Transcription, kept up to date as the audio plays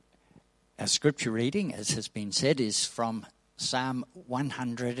Our scripture reading, as has been said, is from Psalm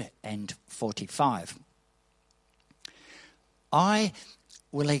 145. I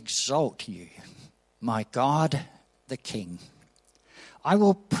will exalt you, my God, the King. I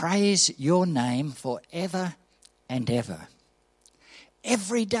will praise your name forever and ever.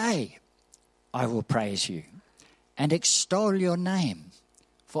 Every day I will praise you and extol your name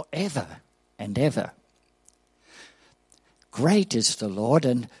forever and ever. Great is the Lord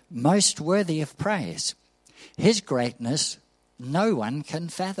and most worthy of praise. His greatness no one can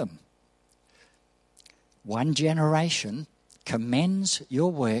fathom. One generation commends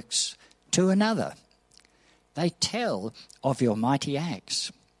your works to another. They tell of your mighty acts.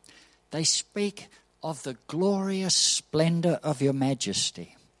 They speak of the glorious splendor of your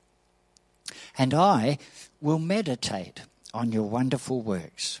majesty. And I will meditate on your wonderful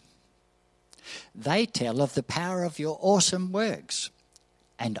works. They tell of the power of your awesome works,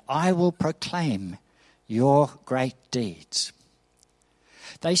 and I will proclaim your great deeds.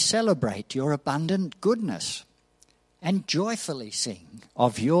 They celebrate your abundant goodness and joyfully sing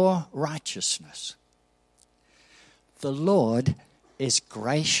of your righteousness. The Lord is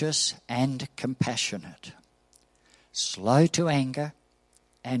gracious and compassionate, slow to anger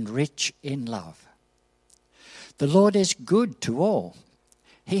and rich in love. The Lord is good to all.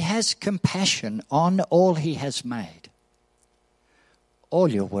 He has compassion on all he has made. All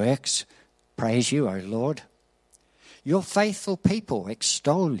your works praise you, O Lord. Your faithful people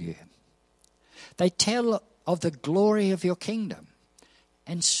extol you. They tell of the glory of your kingdom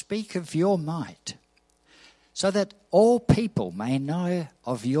and speak of your might, so that all people may know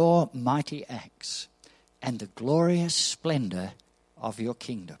of your mighty acts and the glorious splendor of your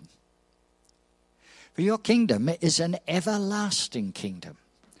kingdom. For your kingdom is an everlasting kingdom,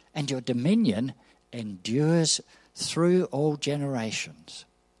 and your dominion endures through all generations.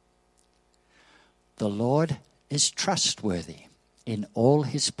 The Lord is trustworthy in all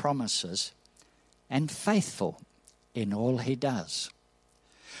his promises and faithful in all he does.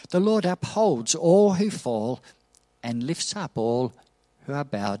 The Lord upholds all who fall and lifts up all who are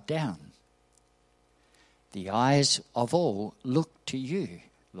bowed down. The eyes of all look to you,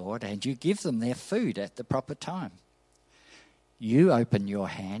 Lord, and you give them their food at the proper time. You open your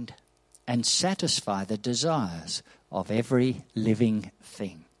hand and satisfy the desires of every living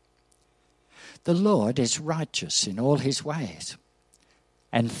thing. The Lord is righteous in all his ways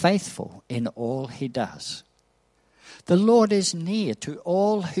and faithful in all he does. The Lord is near to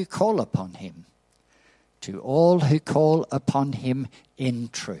all who call upon him, to all who call upon him in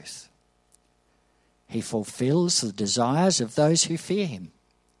truth. He fulfills the desires of those who fear him.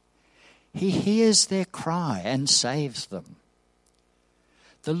 He hears their cry and saves them.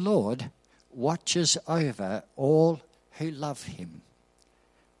 The Lord watches over all who love him,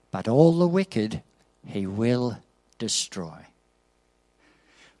 but all the wicked he will destroy.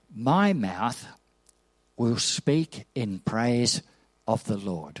 My mouth will speak in praise of the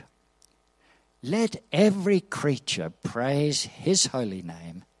Lord. Let every creature praise his holy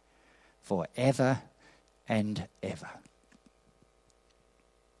name forever and ever.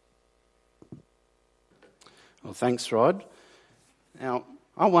 Well, thanks, Rod. Now,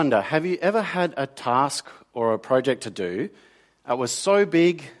 I wonder, have you ever had a task or a project to do that was so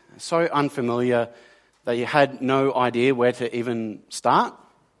big, so unfamiliar, that you had no idea where to even start?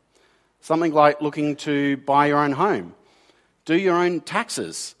 Something like looking to buy your own home, do your own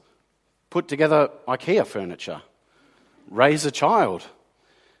taxes, put together IKEA furniture, raise a child.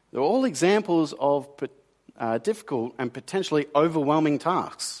 They're all examples of difficult and potentially overwhelming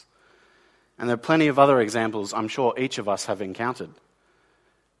tasks. And there are plenty of other examples I'm sure each of us have encountered.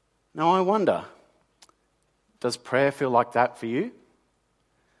 Now I wonder, does prayer feel like that for you?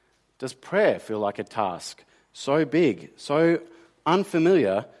 Does prayer feel like a task so big, so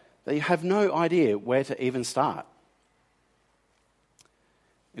unfamiliar, that you have no idea where to even start?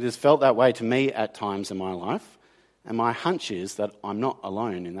 It has felt that way to me at times in my life, and my hunch is that I'm not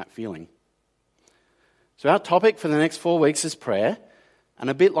alone in that feeling. So our topic for the next 4 weeks is prayer, and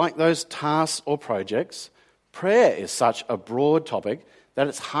a bit like those tasks or projects, prayer is such a broad topic that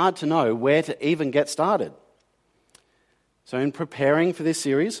it's hard to know where to even get started. So in preparing for this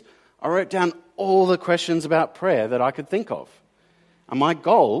series, I wrote down all the questions about prayer that I could think of. And my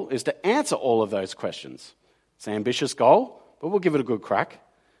goal is to answer all of those questions. It's an ambitious goal, but we'll give it a good crack.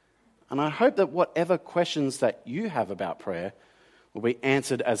 And I hope that whatever questions that you have about prayer will be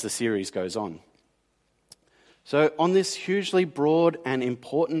answered as the series goes on. So on this hugely broad and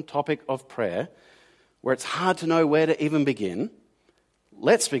important topic of prayer, where it's hard to know where to even begin,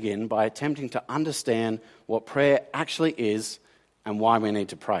 let's begin by attempting to understand what prayer actually is and why we need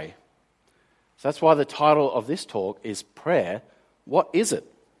to pray. So that's why the title of this talk is Prayer, What is it?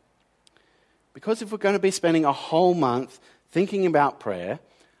 Because if we're going to be spending a whole month thinking about prayer,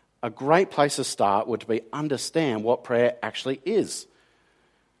 a great place to start would be understand what prayer actually is.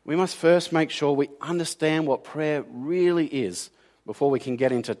 We must first make sure we understand what prayer really is before we can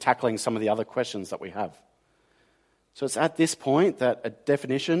get into tackling some of the other questions that we have. So it's at this point that a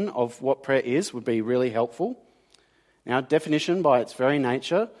definition of what prayer is would be really helpful. Now, a definition by its very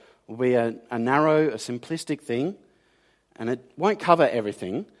nature will be a narrow, a simplistic thing, and it won't cover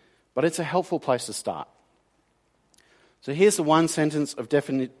everything, but it's a helpful place to start. So here's the one sentence of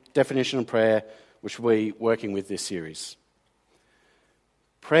definition of prayer which we'll be working with this series.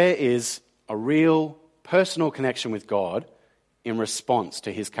 Prayer is a real personal connection with God in response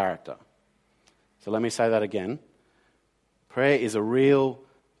to his character. So let me say that again. Prayer is a real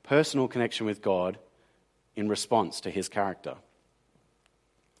personal connection with God in response to his character.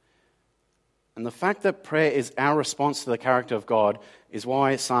 And the fact that prayer is our response to the character of God is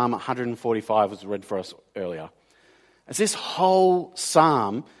why Psalm 145 was read for us earlier. As this whole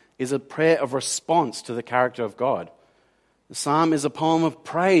psalm is a prayer of response to the character of God. The psalm is a poem of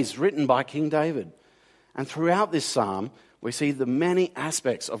praise written by King David. And throughout this psalm, we see the many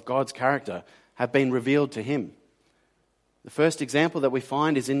aspects of God's character have been revealed to him. The first example that we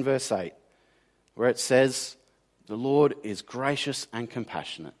find is in verse 8, where it says, "The Lord is gracious and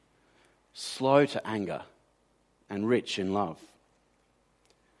compassionate, slow to anger, and rich in love."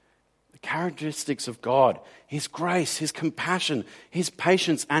 The characteristics of God, his grace, his compassion, his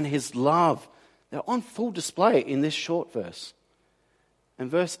patience, and his love, they're on full display in this short verse. And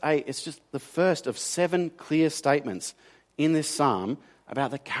verse 8 is just the first of 7 clear statements in this psalm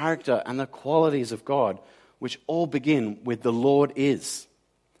about the character and the qualities of God, which all begin with "the Lord is."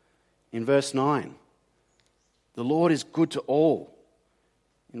 In verse 9, "The Lord is good to all."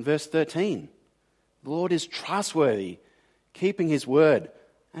 In verse 13, "The Lord is trustworthy, keeping his word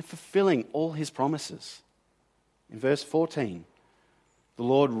and fulfilling all his promises." In verse 14, "The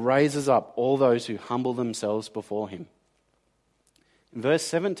Lord raises up all those who humble themselves before him." In verse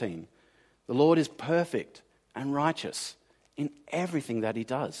 17, "The Lord is perfect and righteous in everything that he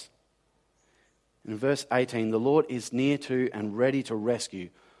does." In verse 18, "The Lord is near to and ready to rescue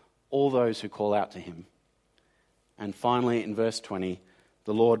all those who call out to him." And finally, in verse 20,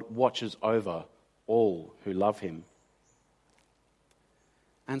 "The Lord watches over all who love him."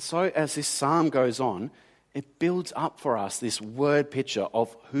 And so as this psalm goes on, it builds up for us this word picture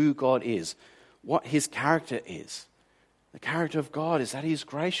of who God is, what his character is. The character of God is that he is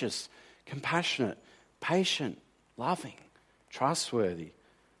gracious, compassionate, patient, loving, trustworthy,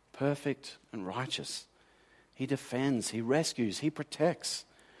 perfect, and righteous. He defends, he rescues, he protects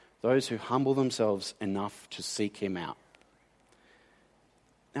those who humble themselves enough to seek him out.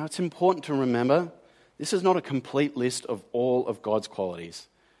 Now, it's important to remember, this is not a complete list of all of God's qualities.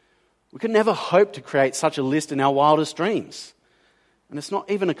 We could never hope to create such a list in our wildest dreams. And it's not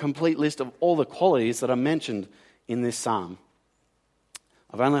even a complete list of all the qualities that are mentioned in this psalm.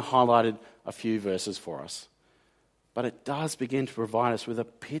 I've only highlighted a few verses for us. But it does begin to provide us with a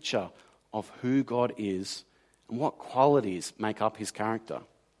picture of who God is and what qualities make up his character.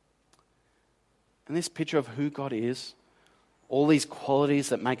 And this picture of who God is, all these qualities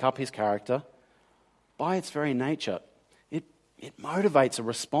that make up his character, by its very nature, it motivates a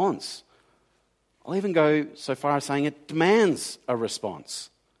response. I'll even go so far as saying it demands a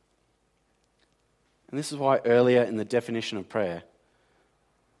response. And this is why earlier in the definition of prayer,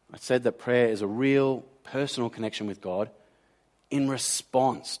 I said that prayer is a real personal connection with God in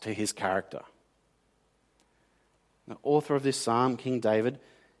response to his character. The author of this psalm, King David,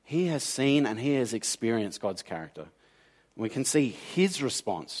 he has seen and he has experienced God's character. We can see his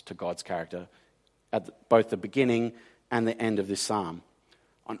response to God's character at both the beginning and the end of this psalm.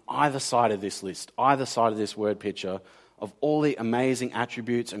 On either side of this list, either side of this word picture of all the amazing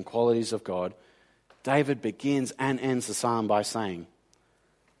attributes and qualities of God, David begins and ends the psalm by saying,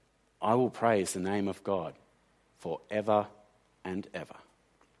 "I will praise the name of God forever and ever."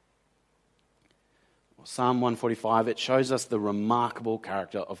 Well, Psalm 145, it shows us the remarkable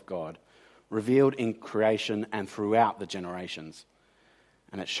character of God, revealed in creation and throughout the generations.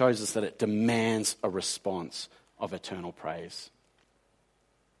 And it shows us that it demands a response of eternal praise.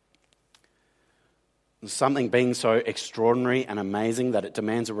 Something being so extraordinary and amazing that it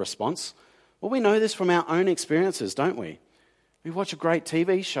demands a response, well, we know this from our own experiences, don't we? We watch a great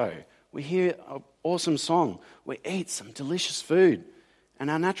TV show, we hear an awesome song, we eat some delicious food, and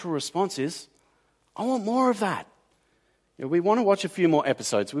our natural response is, "I want more of that." You know, we want to watch a few more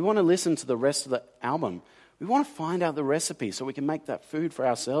episodes, we want to listen to the rest of the album, We want to find out the recipe so we can make that food for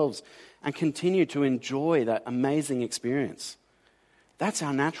ourselves and continue to enjoy that amazing experience. That's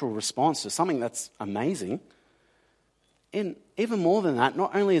our natural response to something that's amazing. And even more than that,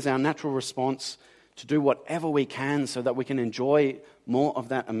 not only is our natural response to do whatever we can so that we can enjoy more of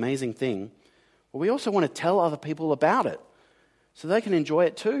that amazing thing, but we also want to tell other people about it so they can enjoy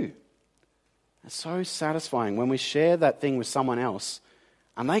it too. It's so satisfying when we share that thing with someone else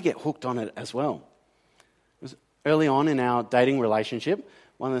and they get hooked on it as well. It was early on in our dating relationship,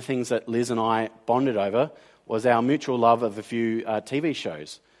 one of the things that Liz and I bonded over was our mutual love of a few TV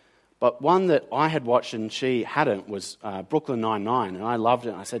shows. But one that I had watched and she hadn't was Brooklyn Nine-Nine, and I loved it.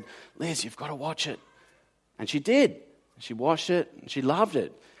 And I said, Liz, you've got to watch it. And she did. She watched it, and she loved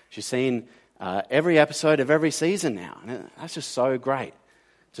it. She's seen every episode of every season now. And that's just so great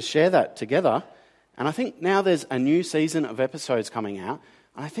to share that together. And I think now there's a new season of episodes coming out,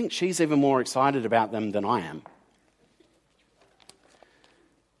 and I think she's even more excited about them than I am.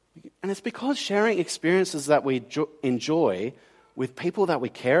 And it's because sharing experiences that we enjoy with people that we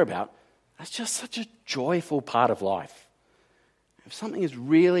care about, that's just such a joyful part of life. If something is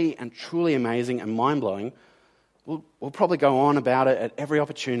really and truly amazing and mind-blowing, we'll probably go on about it at every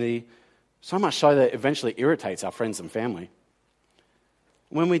opportunity, so much so that it eventually irritates our friends and family.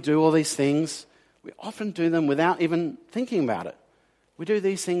 When we do all these things, we often do them without even thinking about it. We do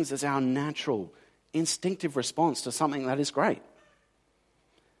these things as our natural, instinctive response to something that is great.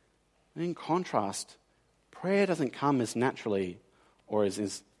 In contrast, prayer doesn't come as naturally or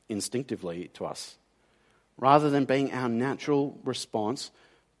as instinctively to us. Rather than being our natural response,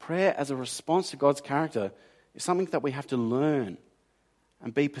 prayer as a response to God's character is something that we have to learn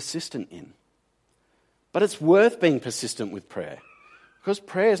and be persistent in. But it's worth being persistent with prayer, because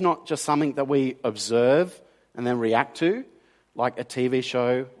prayer is not just something that we observe and then react to, like a TV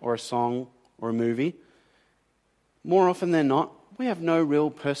show or a song or a movie. More often than not, we have no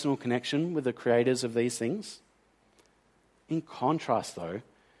real personal connection with the creators of these things. In contrast, though,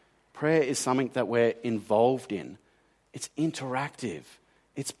 prayer is something that we're involved in. It's interactive.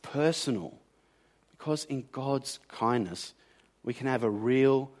 It's personal. Because in God's kindness, we can have a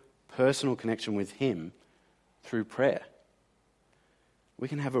real personal connection with Him through prayer. We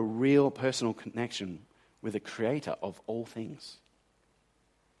can have a real personal connection with the Creator of all things.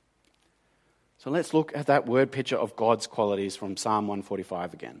 So let's look at that word picture of God's qualities from Psalm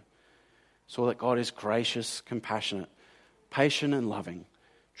 145 again. So that God is gracious, compassionate, patient and loving,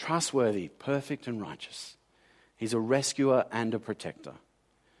 trustworthy, perfect and righteous. He's a rescuer and a protector.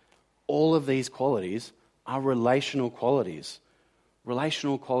 All of these qualities are relational qualities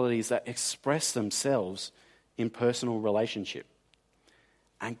that express themselves in personal relationship.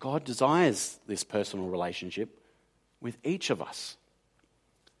 And God desires this personal relationship with each of us.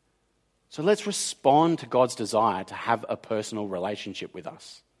 So let's respond to God's desire to have a personal relationship with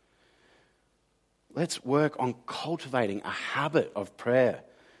us. Let's work on cultivating a habit of prayer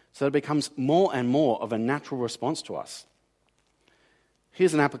so that it becomes more and more of a natural response to us.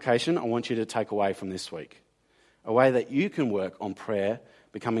 Here's an application I want you to take away from this week. A way that you can work on prayer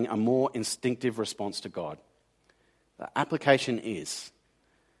becoming a more instinctive response to God. The application is,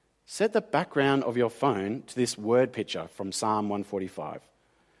 set the background of your phone to this word picture from Psalm 145.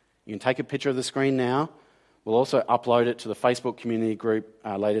 You can take a picture of the screen now. We'll also upload it to the Facebook community group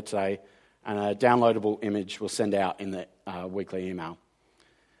later today, and a downloadable image we'll send out in the weekly email.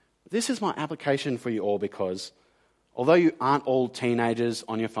 This is my application for you all, because although you aren't all teenagers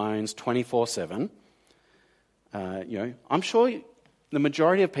on your phones 24/7, I'm sure the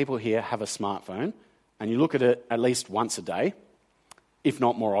majority of people here have a smartphone, and you look at it at least once a day, if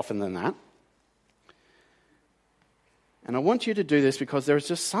not more often than that. And I want you to do this because there is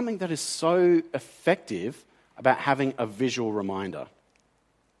just something that is so effective about having a visual reminder.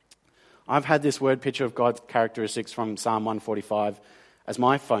 I've had this word picture of God's characteristics from Psalm 145 as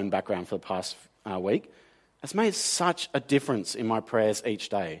my phone background for the past week. It's made such a difference in my prayers each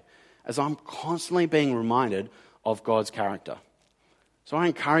day, as I'm constantly being reminded of God's character. So I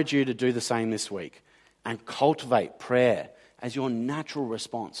encourage you to do the same this week and cultivate prayer as your natural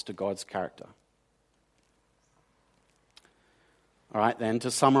response to God's character. All right, then,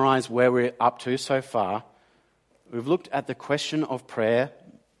 to summarize where we're up to so far, we've looked at the question of prayer.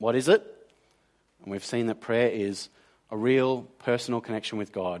 What is it? And we've seen that prayer is a real personal connection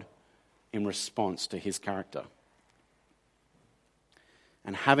with God in response to His character.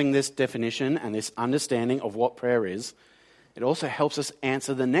 And having this definition and this understanding of what prayer is, it also helps us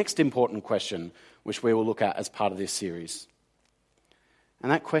answer the next important question, which we will look at as part of this series.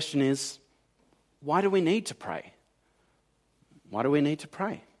 And that question is, why do we need to pray? Why do we need to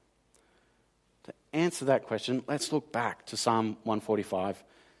pray? To answer that question, let's look back to Psalm 145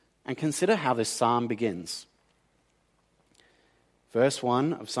 and consider how this psalm begins. Verse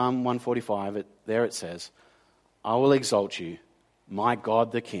 1 of Psalm 145, there it says, "I will exalt you, my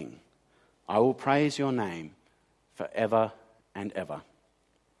God the King. I will praise your name forever and ever."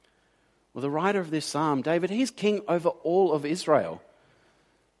 Well, the writer of this psalm, David, he's king over all of Israel.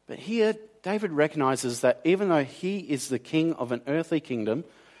 But here, David recognizes that even though he is the king of an earthly kingdom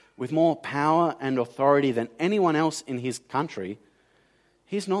with more power and authority than anyone else in his country,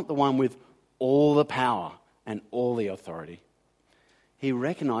 he's not the one with all the power and all the authority. He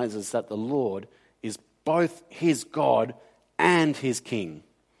recognizes that the Lord is both his God and his king.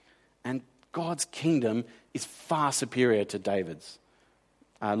 And God's kingdom is far superior to David's.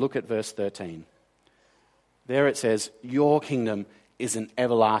 Look at verse 13. There it says, "Your kingdom is an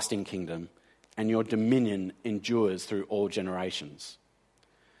everlasting kingdom, and your dominion endures through all generations."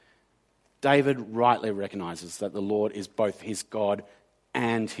 David rightly recognizes that the Lord is both his God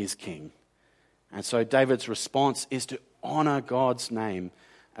and his king. And so David's response is to honor God's name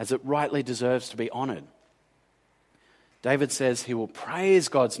as it rightly deserves to be honored. David says he will praise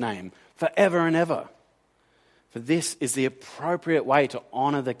God's name forever and ever. For this is the appropriate way to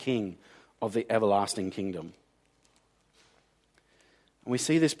honor the King of the everlasting kingdom. And we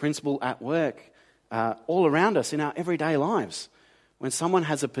see this principle at work all around us in our everyday lives. When someone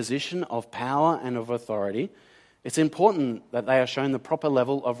has a position of power and of authority, it's important that they are shown the proper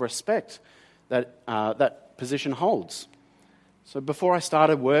level of respect that that position holds. So before I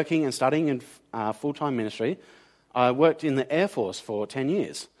started working and studying in full-time ministry, I worked in the Air Force for 10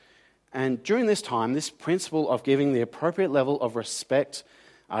 years. And during this time, this principle of giving the appropriate level of respect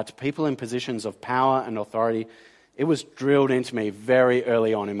to people in positions of power and authority, it was drilled into me very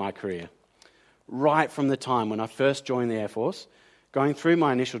early on in my career. Right from the time when I first joined the Air Force, going through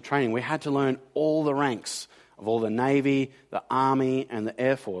my initial training, we had to learn all the ranks of all the Navy, the Army, and the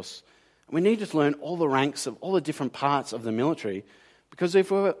Air Force. We needed to learn all the ranks of all the different parts of the military, because if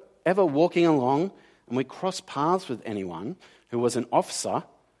we were ever walking along and we crossed paths with anyone who was an officer,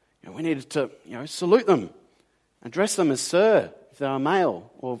 we needed to salute them, address them as sir if they were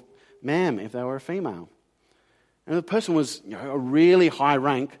male, or ma'am if they were a female. And if the person was a really high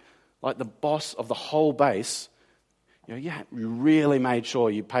rank, like the boss of the whole base, you really made sure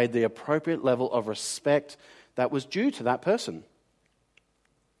you paid the appropriate level of respect that was due to that person.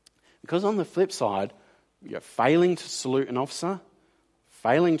 Because on the flip side, failing to salute an officer,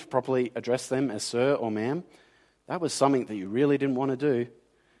 failing to properly address them as sir or ma'am, that was something that you really didn't want to do.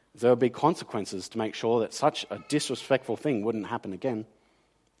 There would be consequences to make sure that such a disrespectful thing wouldn't happen again.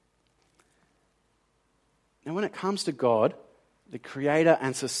 Now, when it comes to God, the creator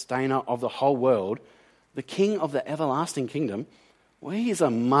and sustainer of the whole world, the king of the everlasting kingdom, well, he is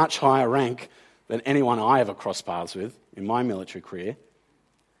a much higher rank than anyone I ever crossed paths with in my military career.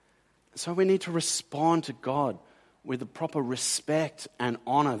 So we need to respond to God with the proper respect and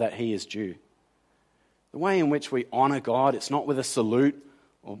honor that he is due. The way in which we honor God, it's not with a salute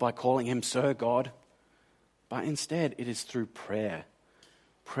or by calling him Sir God, but instead it is through prayer.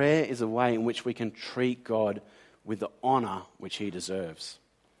 Prayer is a way in which we can treat God with the honor which he deserves.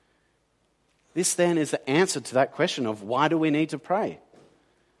 This then is the answer to that question of why do we need to pray?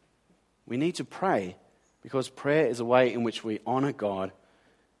 We need to pray because prayer is a way in which we honor God,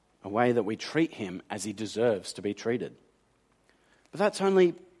 a way that we treat him as he deserves to be treated. But that's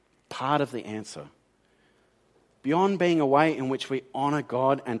only part of the answer. Beyond being a way in which we honor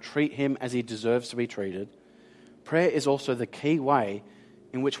God and treat him as he deserves to be treated, prayer is also the key way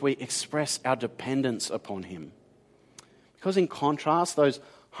in which we express our dependence upon him. Because in contrast, those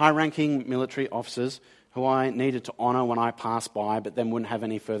high-ranking military officers who I needed to honor when I passed by but then wouldn't have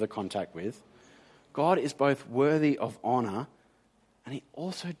any further contact with, God is both worthy of honor and he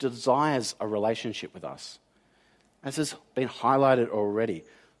also desires a relationship with us. As has been highlighted already,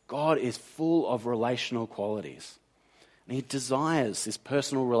 God is full of relational qualities. And he desires this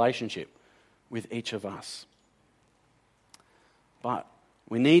personal relationship with each of us. But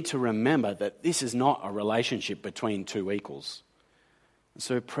we need to remember that this is not a relationship between two equals. And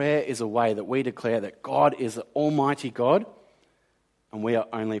so prayer is a way that we declare that God is the Almighty God and we are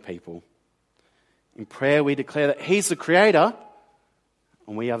only people. In prayer we declare that he's the creator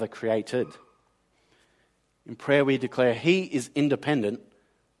and we are the created. In prayer we declare he is independent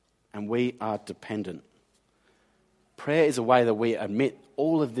and we are dependent. Prayer is a way that we admit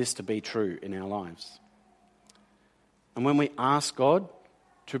all of this to be true in our lives. And when we ask God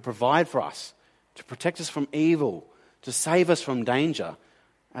to provide for us, to protect us from evil, to save us from danger,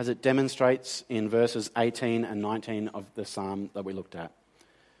 as it demonstrates in verses 18 and 19 of the psalm that we looked at,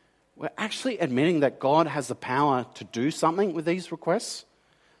 we're actually admitting that God has the power to do something with these requests.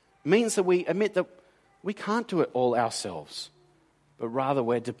 It means that we admit that we can't do it all ourselves, but rather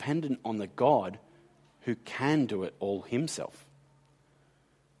we're dependent on the God who can do it all himself.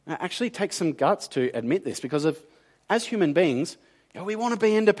 Now, it actually takes some guts to admit this, because as human beings, we want to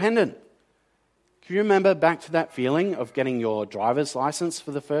be independent. Can you remember back to that feeling of getting your driver's license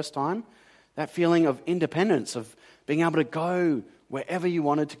for the first time? That feeling of independence, of being able to go wherever you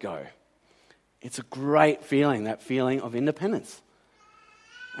wanted to go. It's a great feeling, that feeling of independence.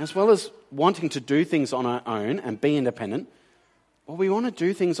 As well as wanting to do things on our own and be independent, we want to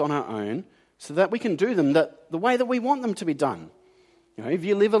do things on our own so that we can do them the way that we want them to be done. If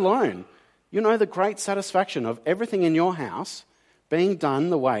you live alone, you know the great satisfaction of everything in your house being done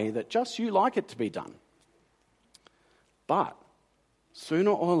the way that just you like it to be done. But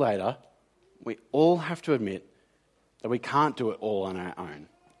sooner or later, we all have to admit that we can't do it all on our own.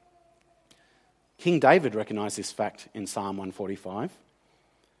 King David recognized this fact in Psalm 145.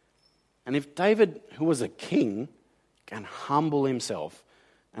 And if David, who was a king, can humble himself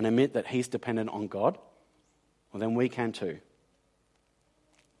and admit that he's dependent on God, well, then we can too.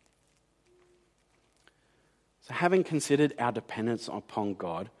 So having considered our dependence upon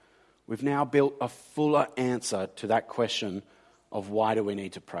God, we've now built a fuller answer to that question of why do we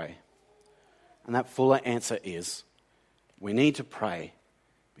need to pray. And that fuller answer is, we need to pray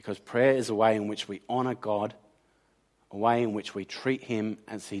because prayer is a way in which we honour God, a way in which we treat him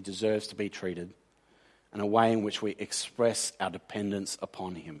as he deserves to be treated, and a way in which we express our dependence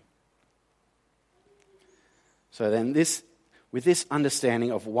upon him. So then with this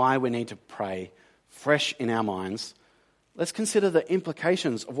understanding of why we need to pray fresh in our minds, let's consider the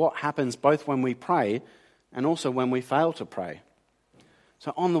implications of what happens both when we pray and also when we fail to pray.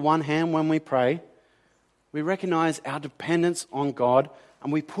 So on the one hand, when we pray, we recognize our dependence on God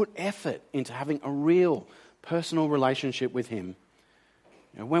and we put effort into having a real personal relationship with him.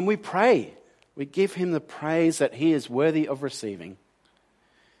 When we pray, we give him the praise that he is worthy of receiving.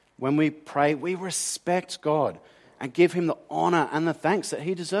 When we pray, we respect God and give him the honor and the thanks that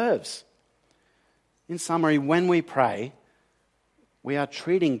he deserves. In summary, when we pray, we are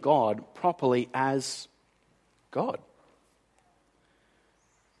treating God properly as God.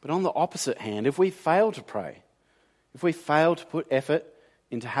 But on the opposite hand, if we fail to pray, if we fail to put effort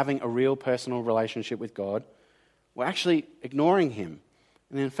into having a real personal relationship with God, we're actually ignoring him.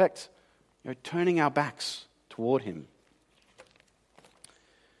 And in fact, turning our backs toward him.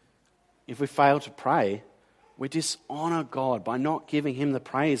 If we fail to pray, we dishonor God by not giving him the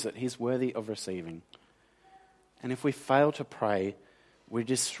praise that he's worthy of receiving. And if we fail to pray, we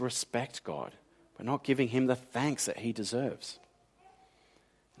disrespect God by not giving him the thanks that he deserves.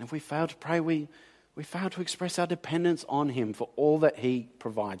 And if we fail to pray, we fail to express our dependence on him for all that he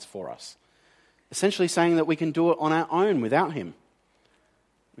provides for us. Essentially saying that we can do it on our own without him,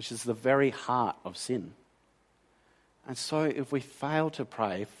 which is the very heart of sin. And so if we fail to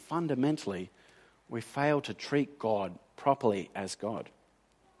pray, fundamentally, we fail to treat God properly as God.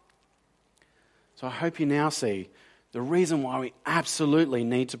 So I hope you now see the reason why we absolutely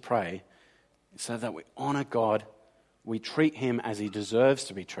need to pray is so that we honor God, we treat him as he deserves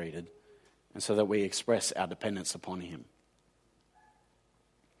to be treated, and so that we express our dependence upon him.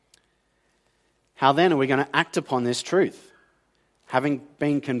 How then are we going to act upon this truth? Having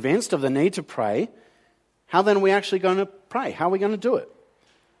been convinced of the need to pray, how then are we actually going to pray? How are we going to do it?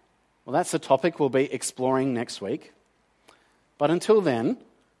 Well, that's the topic we'll be exploring next week. But until then,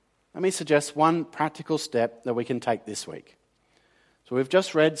 let me suggest one practical step that we can take this week. So we've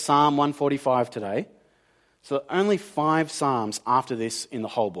just read Psalm 145 today. So only 5 Psalms after this in the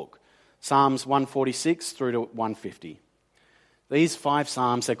whole book. Psalms 146 through to 150. These 5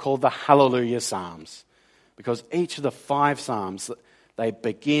 Psalms, they're called the Hallelujah Psalms, because each of the 5 Psalms, they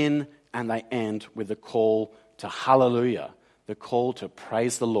begin and they end with the call to hallelujah, the call to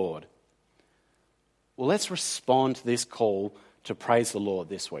praise the Lord. Well, let's respond to this call to praise the Lord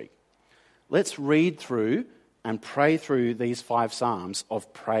this week. Let's read through and pray through these 5 Psalms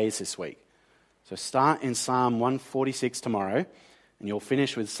of praise this week. So start in Psalm 146 tomorrow, and you'll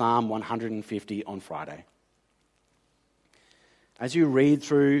finish with Psalm 150 on Friday. As you read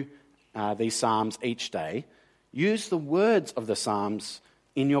through these Psalms each day, use the words of the Psalms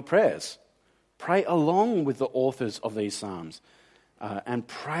in your prayers. Pray along with the authors of these Psalms and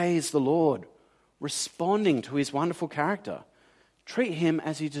praise the Lord, responding to his wonderful character. Treat him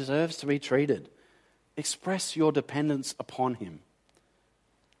as he deserves to be treated. Express your dependence upon him.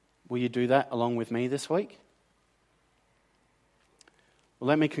 Will you do that along with me this week? Well,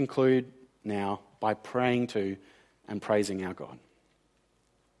 let me conclude now by praying to and praising our God.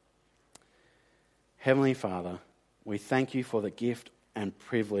 Heavenly Father, we thank you for the gift and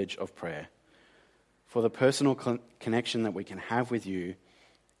privilege of prayer, for the personal connection that we can have with you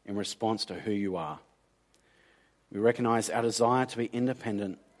in response to who you are. We recognize our desire to be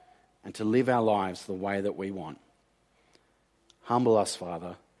independent and to live our lives the way that we want. Humble us,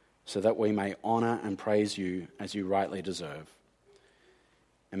 Father, so that we may honour and praise you as you rightly deserve.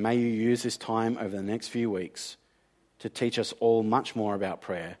 And may you use this time over the next few weeks to teach us all much more about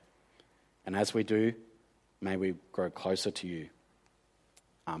prayer. And as we do, may we grow closer to you.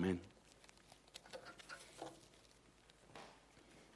 Amen.